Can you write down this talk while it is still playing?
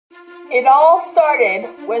It all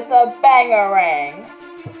started with a bangarang.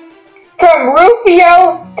 From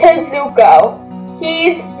Rufio to Zuko,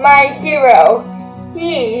 he's my hero.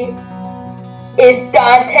 He is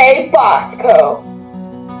Dante Bosco.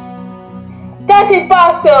 Dante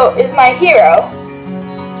Bosco is my hero.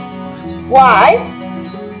 Why?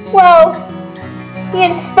 Well, he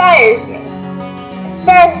inspires me.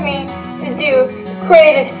 Inspires me to do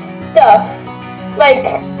creative stuff like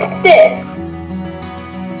this.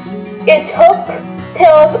 It's Hook,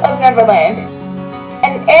 Tales of Neverland,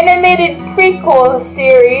 an animated prequel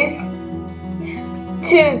series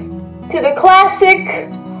to the classic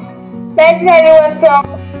 1991 film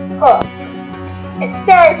Hook. It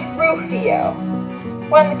stars Rufio,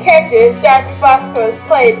 one of the characters Dante Bosco has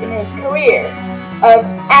played in his career of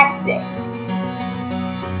acting.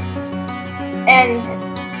 And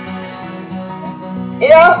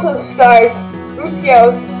it also stars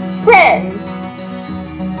Rufio's friends,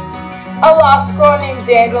 a lost girl named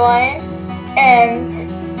Dandelion, and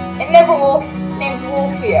another wolf named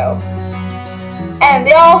Wolfio. And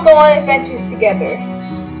they all go on adventures together.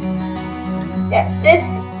 That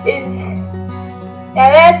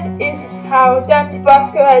is how Dante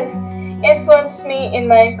Bosco has influenced me in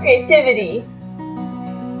my creativity.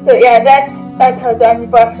 So yeah, that's how Dante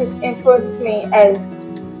Bosco has influenced me as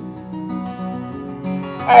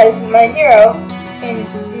my hero in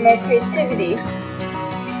my creativity.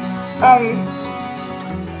 I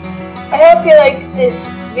hope you liked this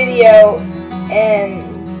video, and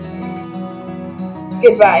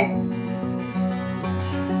goodbye.